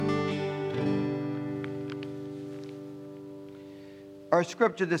Our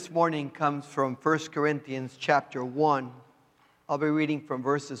scripture this morning comes from 1 Corinthians chapter 1. I'll be reading from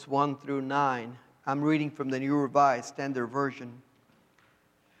verses 1 through 9. I'm reading from the New Revised Standard Version.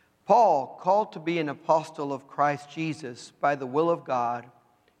 Paul, called to be an apostle of Christ Jesus by the will of God,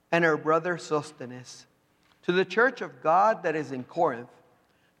 and our brother Sosthenes, to the church of God that is in Corinth,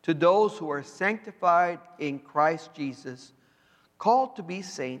 to those who are sanctified in Christ Jesus, called to be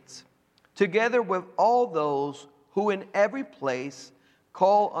saints, together with all those who in every place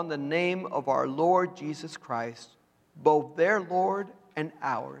call on the name of our Lord Jesus Christ, both their Lord and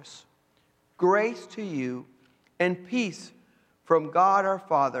ours. Grace to you and peace from God our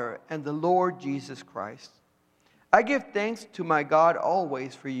Father and the Lord Jesus Christ. I give thanks to my God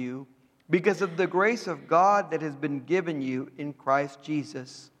always for you, because of the grace of God that has been given you in Christ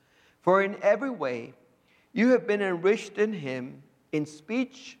Jesus. For in every way you have been enriched in him, in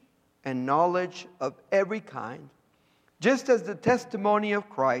speech and knowledge of every kind, just as the testimony of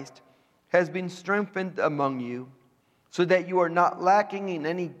Christ has been strengthened among you, so that you are not lacking in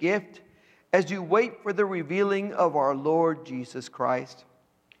any gift as you wait for the revealing of our Lord Jesus Christ.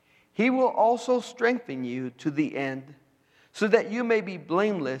 He will also strengthen you to the end, so that you may be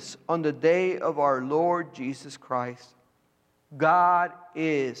blameless on the day of our Lord Jesus Christ. God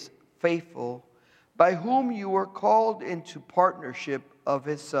is faithful, by whom you were called into partnership of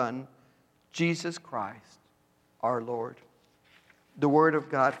his Son, Jesus Christ, our Lord. The word of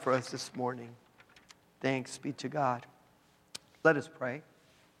God for us this morning. Thanks be to God. Let us pray.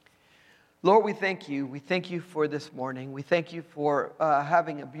 Lord, we thank you. We thank you for this morning. We thank you for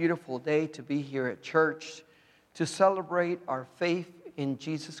having a beautiful day to be here at church, to celebrate our faith in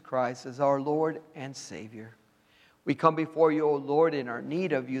Jesus Christ as our Lord and Savior. We come before you, O Lord, in our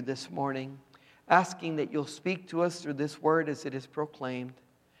need of you this morning, asking that you'll speak to us through this word as it is proclaimed.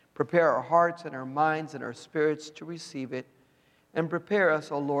 Prepare our hearts and our minds and our spirits to receive it, and prepare us,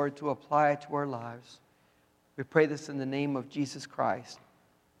 O Lord, to apply it to our lives. We pray this in the name of Jesus Christ.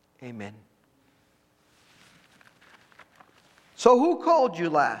 Amen. So who called you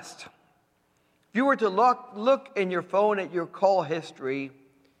last? If you were to look in your phone at your call history,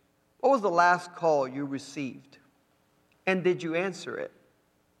 what was the last call you received? And did you answer it?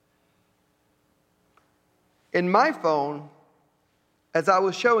 In my phone, as I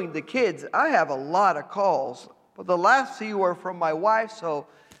was showing the kids, I have a lot of calls, but the last few were from my wife, so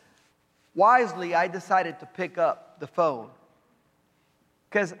wisely I decided to pick up the phone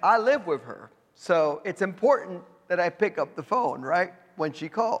because I live with her. So it's important that I pick up the phone, right, when she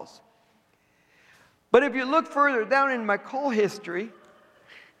calls. But if you look further down in my call history,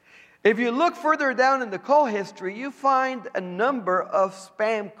 you find a number of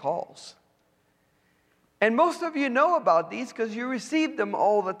spam calls. And most of you know about these because you receive them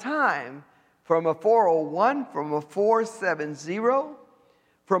all the time. From a 401, from a 470,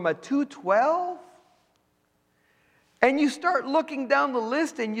 from a 212. And you start looking down the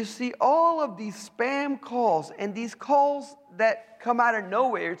list and you see all of these spam calls. And these calls that come out of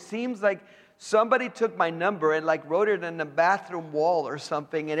nowhere, it seems like somebody took my number and like wrote it in the bathroom wall or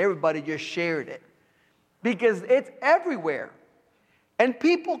something and everybody just shared it. Because it's everywhere. And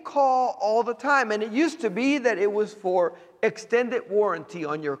people call all the time. And it used to be that it was for extended warranty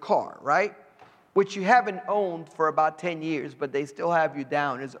on your car, right? Which you haven't owned for about 10 years, but they still have you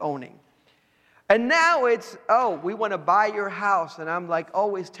down as owning. And now it's, we want to buy your house. And I'm like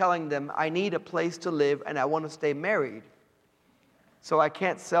always telling them, I need a place to live and I want to stay married. So I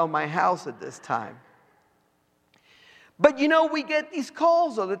can't sell my house at this time. But we get these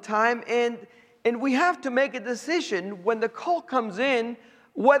calls all the time and we have to make a decision when the call comes in,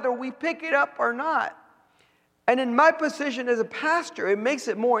 whether we pick it up or not. And in my position as a pastor, it makes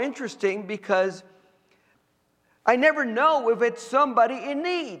it more interesting because I never know if it's somebody in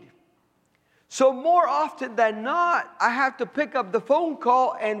need. So more often than not, I have to pick up the phone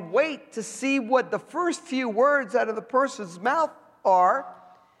call and wait to see what the first few words out of the person's mouth are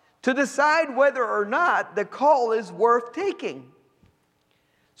to decide whether or not the call is worth taking.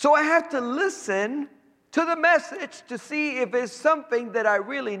 So I have to listen to the message to see if it's something that I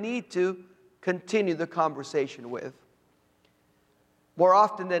really need to continue the conversation with. More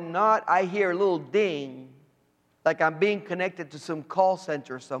often than not, I hear a little ding, like I'm being connected to some call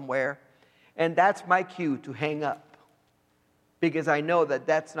center somewhere, and that's my cue to hang up, because I know that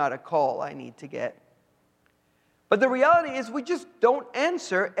that's not a call I need to get. But the reality is we just don't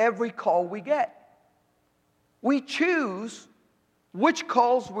answer every call we get. We choose which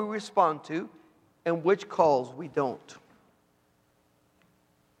calls we respond to and which calls we don't.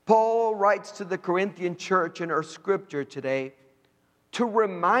 Paul writes to the Corinthian church in our scripture today to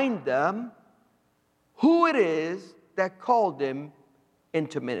remind them who it is that called him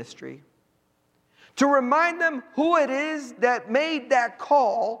into ministry. To remind them who it is that made that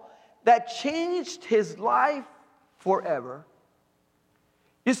call that changed his life forever.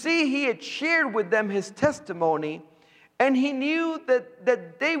 You see, he had shared with them his testimony, and he knew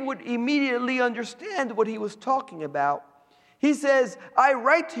that they would immediately understand what he was talking about. He says, I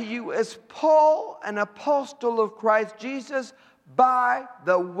write to you as Paul, an apostle of Christ Jesus, by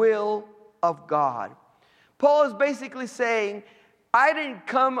the will of God. Paul is basically saying, I didn't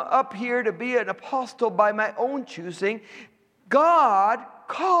come up here to be an apostle by my own choosing. God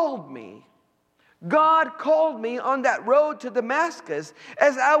called me. God called me on that road to Damascus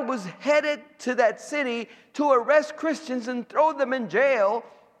as I was headed to that city to arrest Christians and throw them in jail.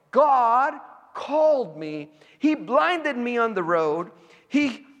 God called me. He blinded me on the road.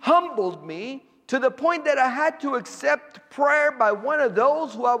 He humbled me to the point that I had to accept prayer by one of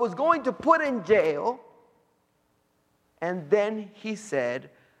those who I was going to put in jail. And then he said,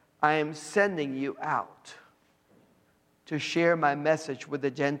 I am sending you out to share my message with the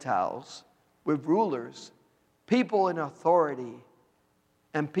Gentiles, with rulers, people in authority,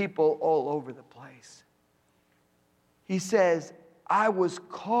 and people all over the place. He says, I was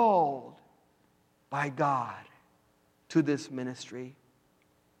called by God to this ministry,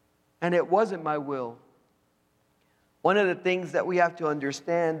 and it wasn't my will. One of the things that we have to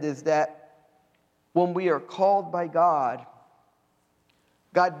understand is that when we are called by God,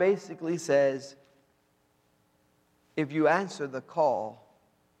 God basically says, if you answer the call,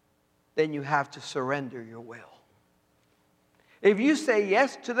 then you have to surrender your will. If you say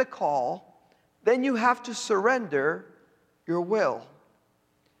yes to the call, then you have to surrender your will.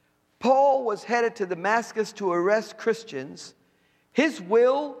 Paul was headed to Damascus to arrest Christians. His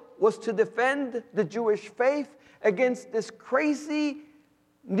will was to defend the Jewish faith against this crazy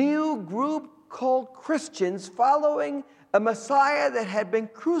new group called Christians following a Messiah that had been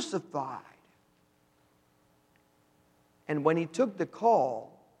crucified. And when he took the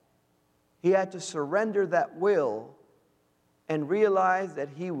call, he had to surrender that will and realize that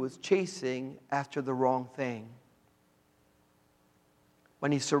he was chasing after the wrong thing.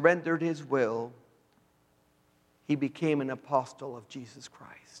 When he surrendered his will, he became an apostle of Jesus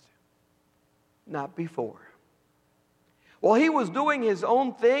Christ. Not before. While he was doing his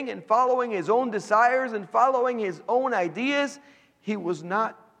own thing and following his own desires and following his own ideas, he was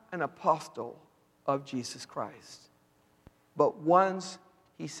not an apostle of Jesus Christ. But once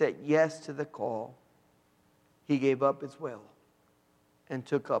he said yes to the call, he gave up his will and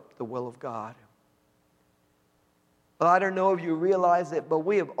took up the will of God. Well, I don't know if you realize it, but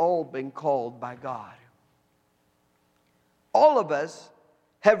we have all been called by God. All of us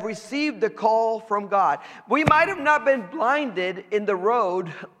have received the call from God. We might have not been blinded in the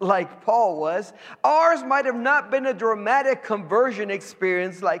road like Paul was. Ours might have not been a dramatic conversion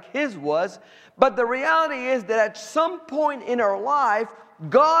experience like his was. But the reality is that at some point in our life,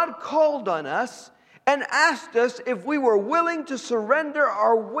 God called on us and asked us if we were willing to surrender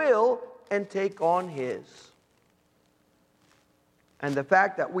our will and take on his. And the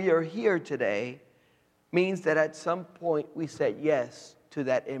fact that we are here today means that at some point we said yes to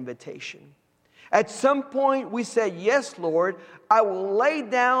that invitation. At some point we said, yes, Lord, I will lay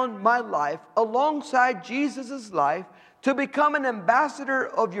down my life alongside Jesus' life to become an ambassador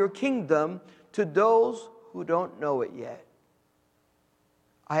of your kingdom to those who don't know it yet.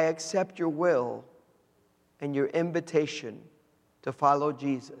 I accept your will and your invitation to follow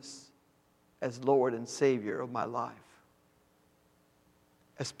Jesus as Lord and Savior of my life.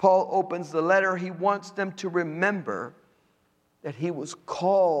 As Paul opens the letter, he wants them to remember that he was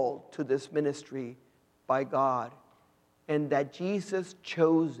called to this ministry by God and that Jesus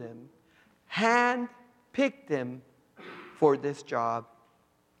chose him, handpicked him for this job.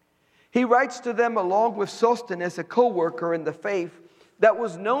 He writes to them along with Sosthenes, a co-worker in the faith that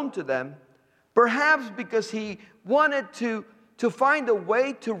was known to them, perhaps because he wanted to find a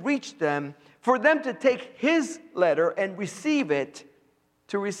way to reach them, for them to take his letter and receive it,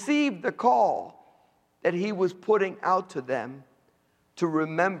 to receive the call that he was putting out to them, to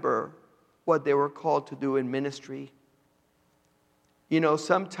remember what they were called to do in ministry. You know,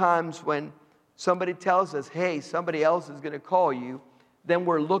 sometimes when somebody tells us, hey, somebody else is going to call you, then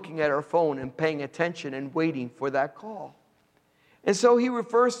we're looking at our phone and paying attention and waiting for that call. And so he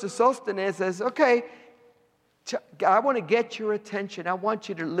refers to Sosthenes as, okay, I want to get your attention. I want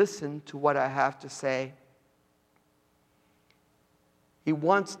you to listen to what I have to say. He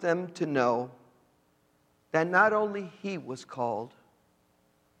wants them to know that not only he was called,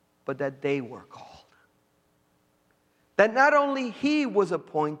 but that they were called. That not only he was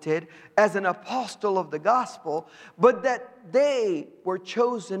appointed as an apostle of the gospel, but that they were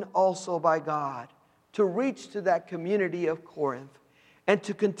chosen also by God to reach to that community of Corinth and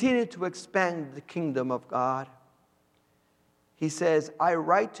to continue to expand the kingdom of God. He says, I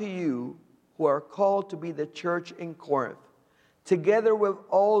write to you who are called to be the church in Corinth, together with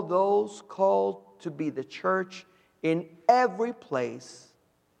all those called to be the church in every place,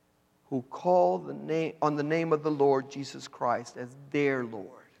 who call on the name of the Lord Jesus Christ as their Lord.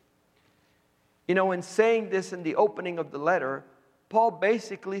 You know, in saying this in the opening of the letter, Paul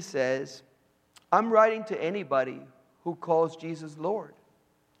basically says, I'm writing to anybody who calls Jesus Lord.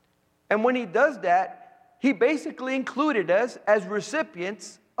 And when he does that, he basically included us as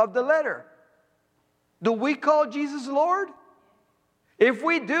recipients of the letter. Do we call Jesus Lord? If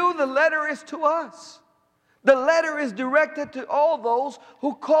we do, the letter is to us. The letter is directed to all those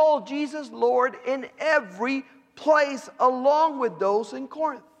who call Jesus Lord in every place, along with those in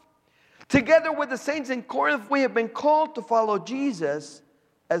Corinth. Together with the saints in Corinth, we have been called to follow Jesus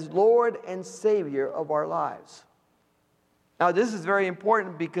as Lord and Savior of our lives. Now, this is very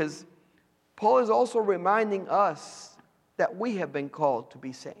important because Paul is also reminding us that we have been called to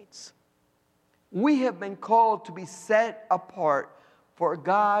be saints. We have been called to be set apart for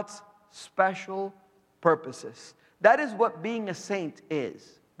God's special purposes. That is what being a saint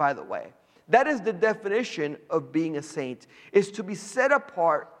is, by the way. That is the definition of being a saint, is to be set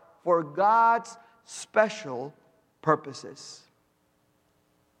apart for God's special purposes.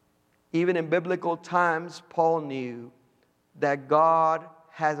 Even in biblical times, Paul knew that God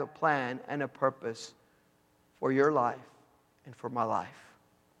has a plan and a purpose for your life and for my life.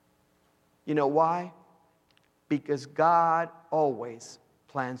 You know why? Because God always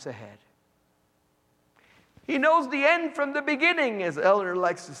plans ahead. He knows the end from the beginning, as Elder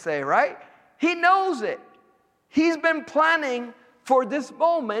likes to say, right? He knows it. He's been planning for this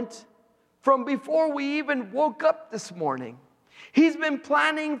moment from before we even woke up this morning. He's been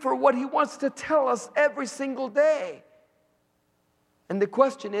planning for what he wants to tell us every single day. And the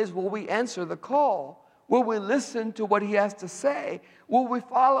question is, will we answer the call? Will we listen to what he has to say? Will we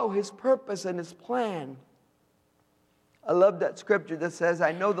follow his purpose and his plan? I love that scripture that says,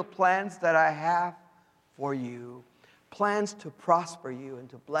 I know the plans that I have for you, plans to prosper you and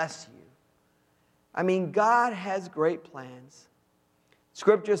to bless you. I mean, God has great plans.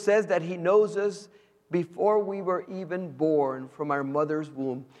 Scripture says that he knows us before we were even born from our mother's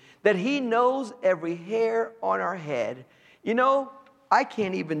womb, that he knows every hair on our head. You know, I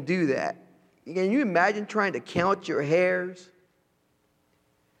can't even do that. Can you imagine trying to count your hairs?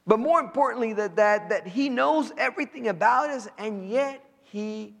 But more importantly than that he knows everything about us, and yet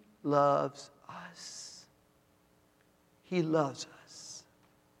he loves us. He loves us.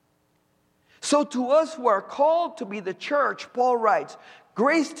 So to us who are called to be the church, Paul writes,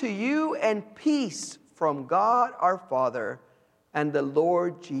 grace to you and peace from God our Father and the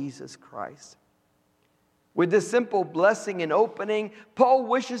Lord Jesus Christ. With this simple blessing and opening, Paul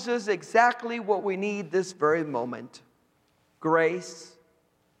wishes us exactly what we need this very moment: grace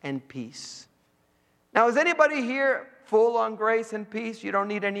and peace. Now, is anybody here full on grace and peace? You don't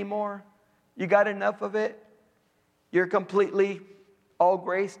need any more? You got enough of it? You're completely all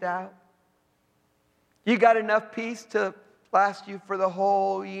graced out? You got enough peace to last you for the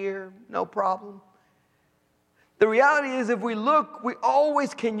whole year? No problem. The reality is, if we look, we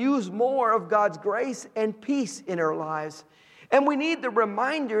always can use more of God's grace and peace in our lives. And we need the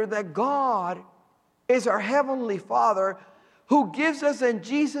reminder that God is our Heavenly Father who gives us in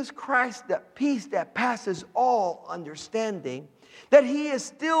Jesus Christ that peace that passes all understanding, that he is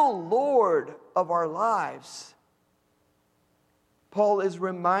still Lord of our lives. Paul is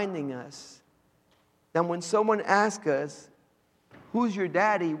reminding us that when someone asks us, who's your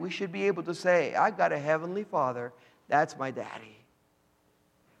daddy? We should be able to say, I got a Heavenly Father. That's my daddy.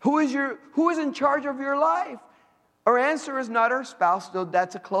 Who is in charge of your life? Our answer is not our spouse, though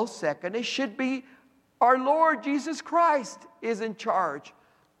that's a close second. It should be our Lord Jesus Christ is in charge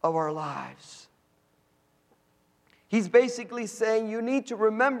of our lives. He's basically saying you need to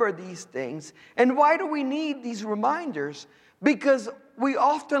remember these things. And why do we need these reminders? Because we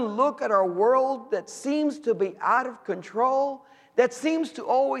often look at our world that seems to be out of control, that seems to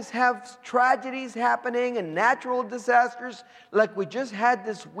always have tragedies happening and natural disasters like we just had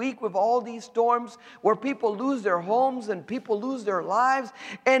this week with all these storms where people lose their homes and people lose their lives.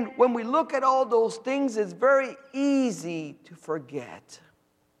 And when we look at all those things, it's very easy to forget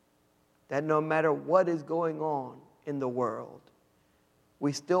that no matter what is going on in the world,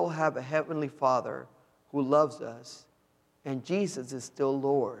 we still have a Heavenly Father who loves us, and Jesus is still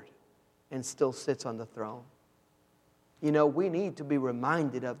Lord and still sits on the throne. You know, we need to be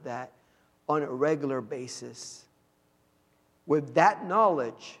reminded of that on a regular basis. With that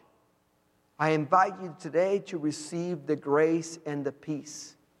knowledge, I invite you today to receive the grace and the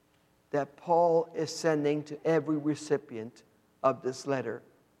peace that Paul is sending to every recipient of this letter,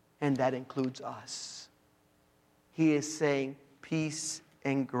 and that includes us. He is saying, peace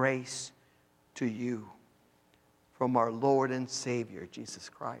and grace to you from our Lord and Savior, Jesus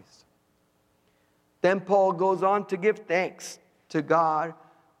Christ. Then Paul goes on to give thanks to God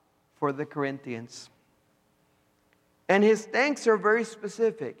for the Corinthians. And his thanks are very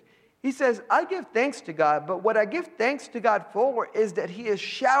specific. He says, I give thanks to God, but what I give thanks to God for is that He has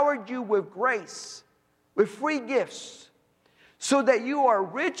showered you with grace, with free gifts, so that you are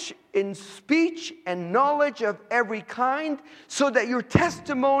rich in speech and knowledge of every kind, so that your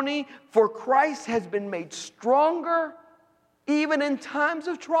testimony for Christ has been made stronger, even in times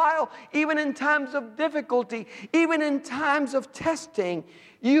of trial, even in times of difficulty, even in times of testing.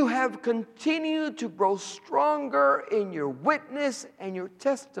 You have continued to grow stronger in your witness and your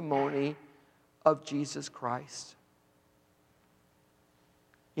testimony of Jesus Christ.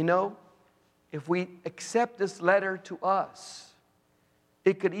 You know, if we accept this letter to us,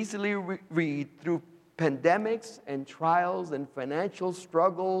 it could easily read through pandemics and trials and financial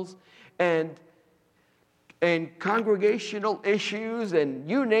struggles and congregational issues and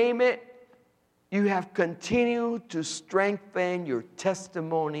you name it. You have continued to strengthen your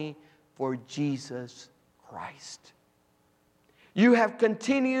testimony for Jesus Christ. You have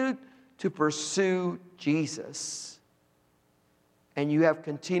continued to pursue Jesus. And you have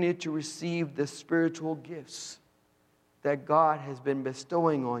continued to receive the spiritual gifts that God has been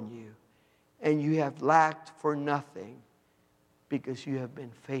bestowing on you. And you have lacked for nothing because you have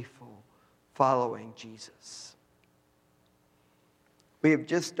been faithful following Jesus. We have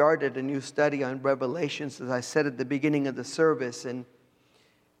just started a new study on Revelations, as I said at the beginning of the service. And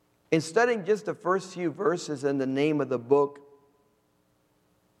in studying just the first few verses and the name of the book,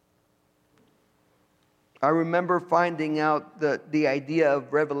 I remember finding out that the idea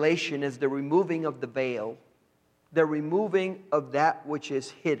of revelation is the removing of the veil. The removing of that which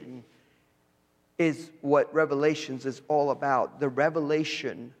is hidden is what Revelations is all about. The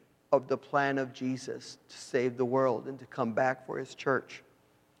revelation of the plan of Jesus to save the world and to come back for His church.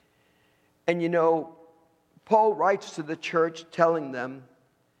 And you know, Paul writes to the church telling them,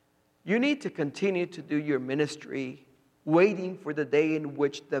 you need to continue to do your ministry, waiting for the day in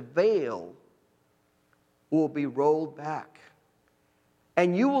which the veil will be rolled back.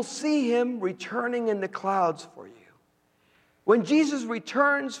 And you will see Him returning in the clouds for you. When Jesus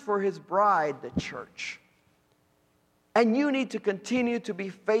returns for His bride, the church, and you need to continue to be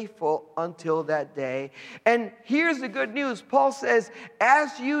faithful until that day. And here's the good news. Paul says,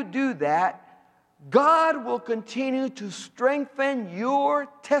 as you do that, God will continue to strengthen your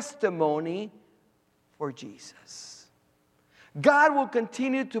testimony for Jesus. God will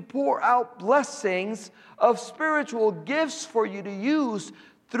continue to pour out blessings of spiritual gifts for you to use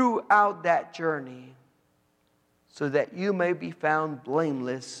throughout that journey, so that you may be found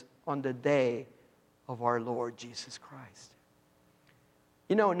blameless on the day of our Lord Jesus Christ.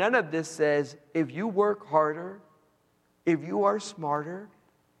 You know, none of this says if you work harder, if you are smarter,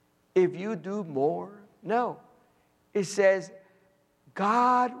 if you do more. No. It says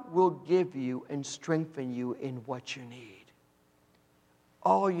God will give you and strengthen you in what you need.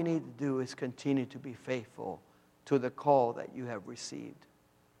 All you need to do is continue to be faithful to the call that you have received.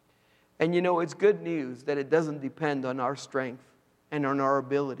 And you know, it's good news that it doesn't depend on our strength and on our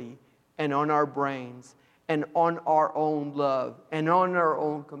ability and on our brains and on our own love and on our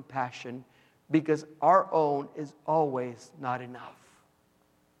own compassion, because our own is always not enough.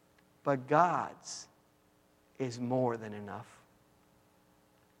 But God's is more than enough.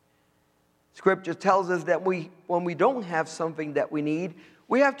 Scripture tells us that when we don't have something that we need,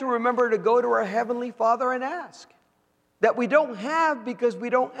 we have to remember to go to our Heavenly Father and ask. That we don't have because we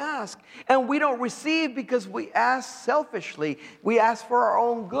don't ask. And we don't receive because we ask selfishly. We ask for our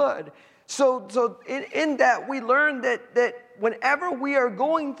own good. So in that, we learn that whenever we are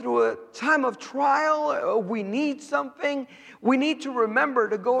going through a time of trial, or we need something, we need to remember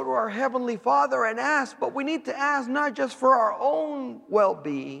to go to our Heavenly Father and ask. But we need to ask not just for our own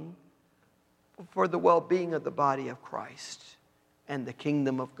well-being, but for the well-being of the body of Christ and the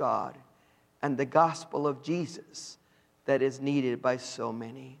kingdom of God and the gospel of Jesus that is needed by so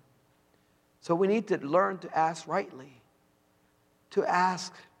many. So we need to learn to ask rightly, to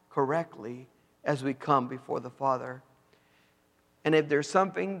ask correctly as we come before the Father. And if there's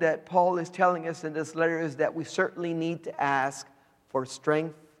something that Paul is telling us in this letter, is that we certainly need to ask for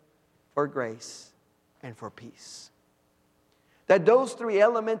strength, for grace, and for peace. That those three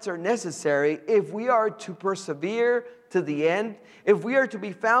elements are necessary if we are to persevere to the end. If we are to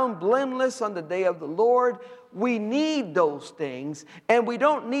be found blameless on the day of the Lord, we need those things. And we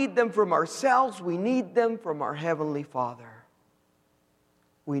don't need them from ourselves. We need them from our Heavenly Father.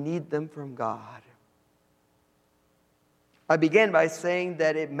 We need them from God. I began by saying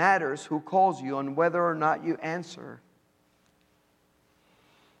that it matters who calls you and whether or not you answer.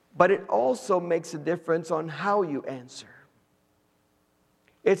 But it also makes a difference on how you answer.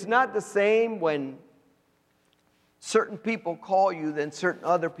 It's not the same when certain people call you than certain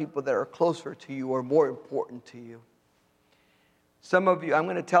other people that are closer to you or more important to you. Some of you, I'm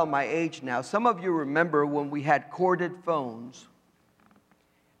going to tell my age now, some of you remember when we had corded phones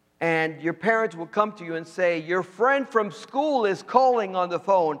and your parents would come to you and say, your friend from school is calling on the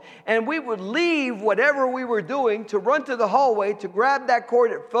phone. And we would leave whatever we were doing to run to the hallway to grab that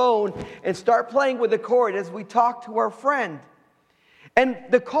corded phone and start playing with the cord as we talked to our friend. And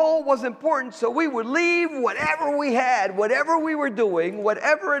the call was important, so we would leave whatever we had, whatever we were doing,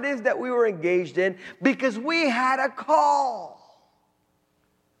 whatever it is that we were engaged in, because we had a call.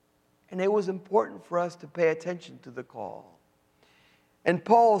 And it was important for us to pay attention to the call. And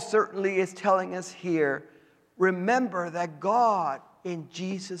Paul certainly is telling us here, remember that God in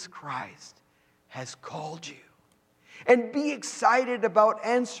Jesus Christ has called you. And be excited about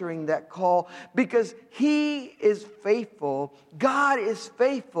answering that call because He is faithful. God is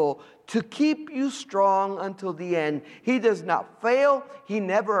faithful to keep you strong until the end. He does not fail. He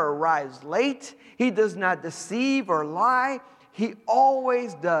never arrives late. He does not deceive or lie. He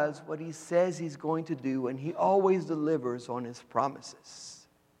always does what He says He's going to do, and He always delivers on His promises.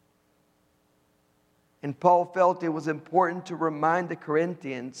 And Paul felt it was important to remind the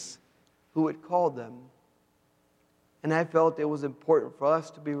Corinthians who had called them. And I felt it was important for us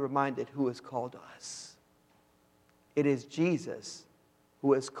to be reminded who has called us. It is Jesus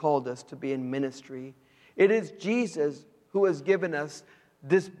who has called us to be in ministry. It is Jesus who has given us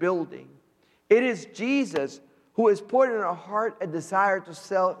this building. It is Jesus who has put in our heart a desire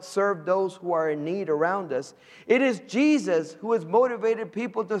to serve those who are in need around us. It is Jesus who has motivated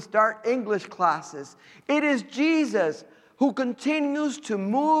people to start English classes. It is Jesus who continues to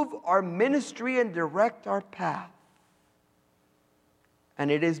move our ministry and direct our path. And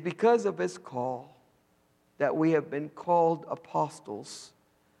it is because of His call that we have been called apostles,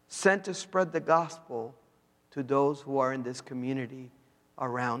 sent to spread the gospel to those who are in this community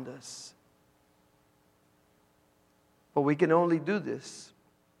around us. But we can only do this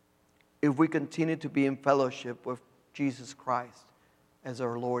if we continue to be in fellowship with Jesus Christ as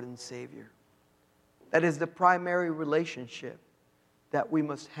our Lord and Savior. That is the primary relationship that we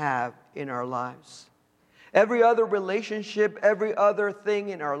must have in our lives. Every other relationship, every other thing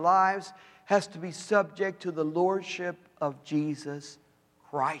in our lives has to be subject to the lordship of Jesus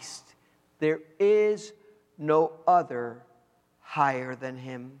Christ. There is no other higher than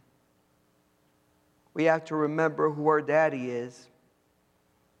Him. We have to remember who our daddy is,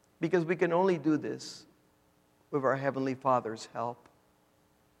 because we can only do this with our Heavenly Father's help.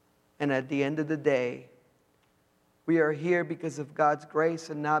 And at the end of the day, we are here because of God's grace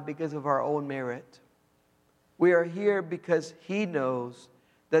and not because of our own merit. We are here because He knows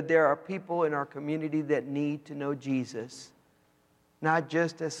that there are people in our community that need to know Jesus, not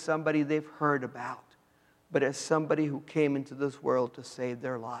just as somebody they've heard about, but as somebody who came into this world to save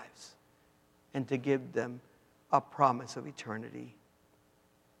their lives and to give them a promise of eternity.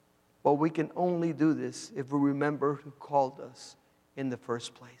 But we can only do this if we remember who called us in the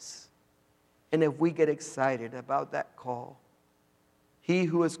first place. And if we get excited about that call, He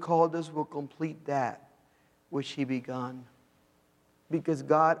who has called us will complete that which He begun. Because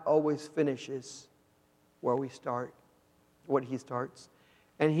God always finishes where we start, what He starts.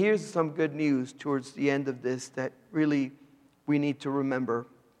 And here's some good news towards the end of this that really we need to remember.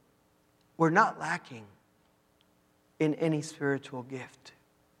 We're not lacking in any spiritual gift.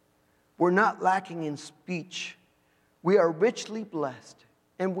 We're not lacking in speech. We are richly blessed,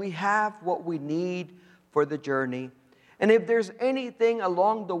 and we have what we need for the journey. And if there's anything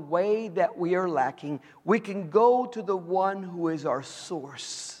along the way that we are lacking, we can go to the one who is our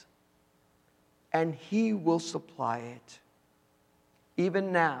source, and He will supply it.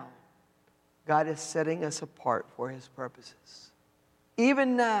 Even now, God is setting us apart for His purposes.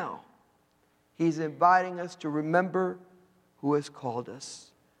 Even now, He's inviting us to remember who has called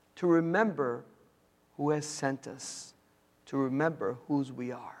us, to remember who has sent us, to remember whose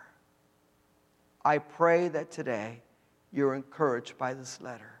we are. I pray that today you're encouraged by this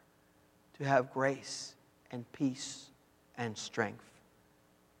letter to have grace and peace and strength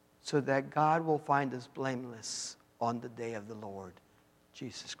so that God will find us blameless on the day of the Lord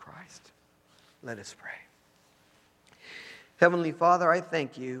Jesus Christ. Let us pray. Heavenly Father, I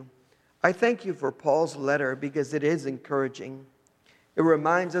thank you. I thank you for Paul's letter because it is encouraging. It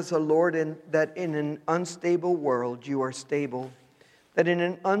reminds us, O Lord, that in an unstable world you are stable, that in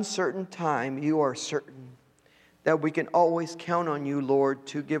an uncertain time you are certain, that we can always count on you, Lord,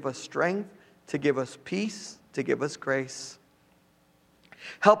 to give us strength, to give us peace, to give us grace.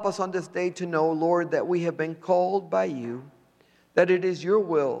 Help us on this day to know, Lord, that we have been called by you, that it is your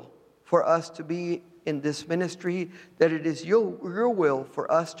will for us to be in this ministry, that it is your will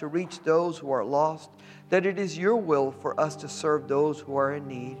for us to reach those who are lost, that it is your will for us to serve those who are in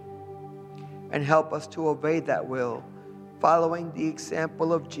need. And help us to obey that will, following the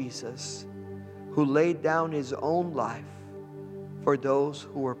example of Jesus, who laid down his own life for those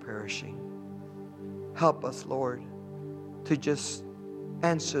who are perishing. Help us, Lord, to just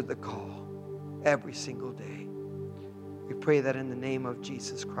answer the call every single day. We pray that in the name of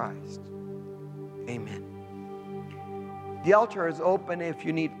Jesus Christ. Amen. The altar is open if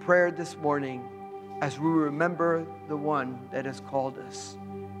you need prayer this morning as we remember the one that has called us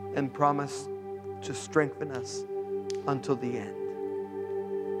and promised to strengthen us until the end.